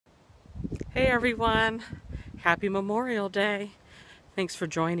Hey everyone, happy Memorial Day. Thanks for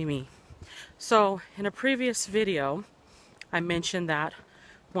joining me. So in a previous video, I mentioned that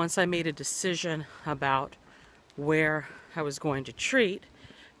once I made a decision about where I was going to treat,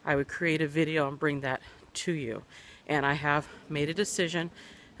 I would create a video and bring that to you. And I have made a decision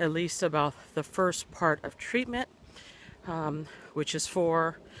at least about the first part of treatment, which is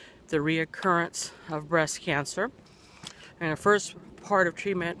for the reoccurrence of breast cancer. And the first part of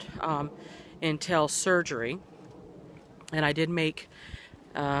treatment entails surgery. And I did make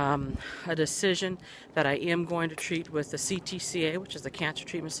a decision that I am going to treat with the CTCA, which is the Cancer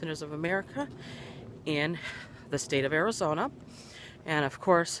Treatment Centers of America in the state of Arizona. And of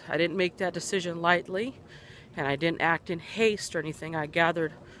course, I didn't make that decision lightly, and I didn't act in haste or anything. I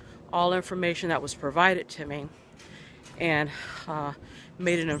gathered all information that was provided to me and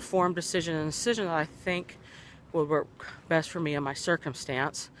made an informed decision, and a decision that I think will work best for me in my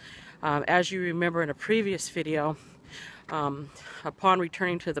circumstance. As you remember in a previous video, upon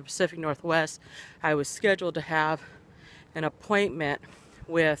returning to the Pacific Northwest, I was scheduled to have an appointment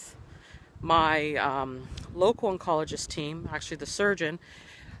with my local oncologist team, actually the surgeon,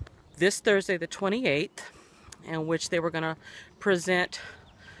 this Thursday the 28th, in which they were going to present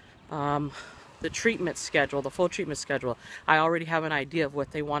the treatment schedule, the full treatment schedule. I already have an idea of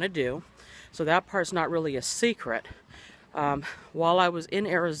what they want to do, so that part's not really a secret. While I was in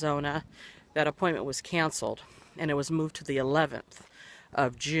Arizona, that appointment was canceled, and it was moved to the 11th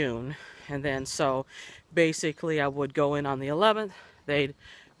of June. And then so basically I would go in on the 11th, the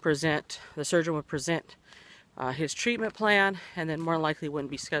surgeon would present his treatment plan, and then more likely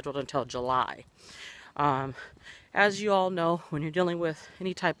wouldn't be scheduled until July. As you all know, when you're dealing with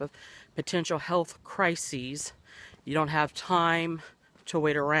any type of potential health crises, you don't have time to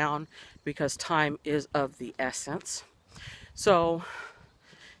wait around because time is of the essence. So,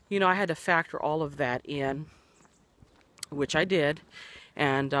 I had to factor all of that in, which I did.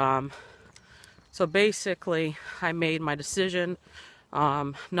 And so basically, I made my decision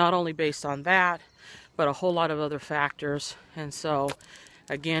not only based on that, but a whole lot of other factors. And so,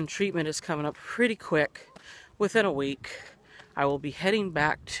 again, treatment is coming up pretty quick. Within a week, I will be heading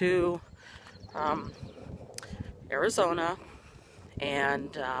back to Arizona,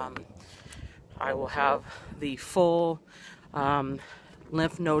 and I will have the full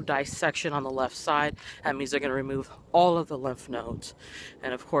lymph node dissection on the left side. That means they're going to remove all of the lymph nodes.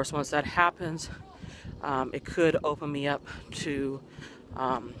 And of course, once that happens, it could open me up to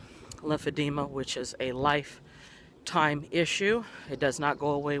lymphedema, which is a lifetime issue. It does not go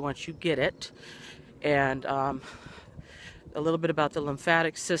away once you get it. And a little bit about the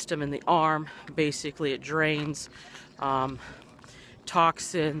lymphatic system in the arm. Basically, it drains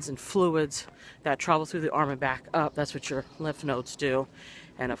toxins and fluids that travel through the arm and back up. That's what your lymph nodes do.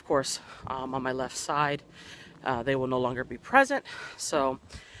 And of course, on my left side, they will no longer be present, so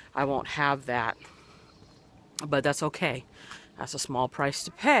I won't have that. But that's okay. That's a small price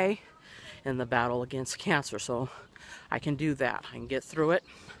to pay in the battle against cancer, so I can do that. I can get through it.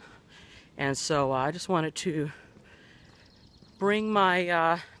 And so I just wanted to bring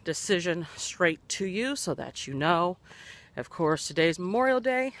my decision straight to you so that you know. Of course, today's Memorial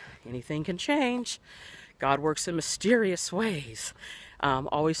Day. Anything can change. God works in mysterious ways.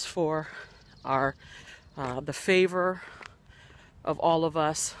 Always for the favor of all of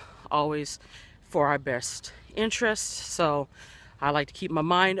us. Always for our best interests. So I like to keep my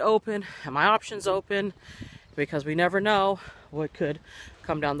mind open and my options open, because we never know what could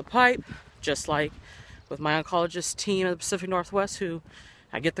come down the pipe. Just like with my oncologist team in the Pacific Northwest, who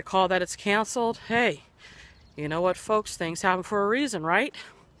I get the call that it's canceled. Hey, you know what, folks? Things happen for a reason, right?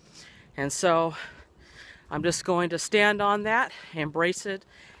 And so I'm just going to stand on that, embrace it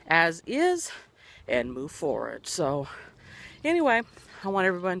as is, and move forward. So anyway, I want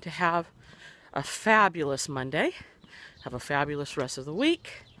everyone to have a fabulous Monday. Have a fabulous rest of the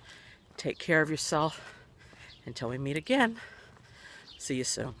week. Take care of yourself until we meet again. See you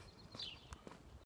soon.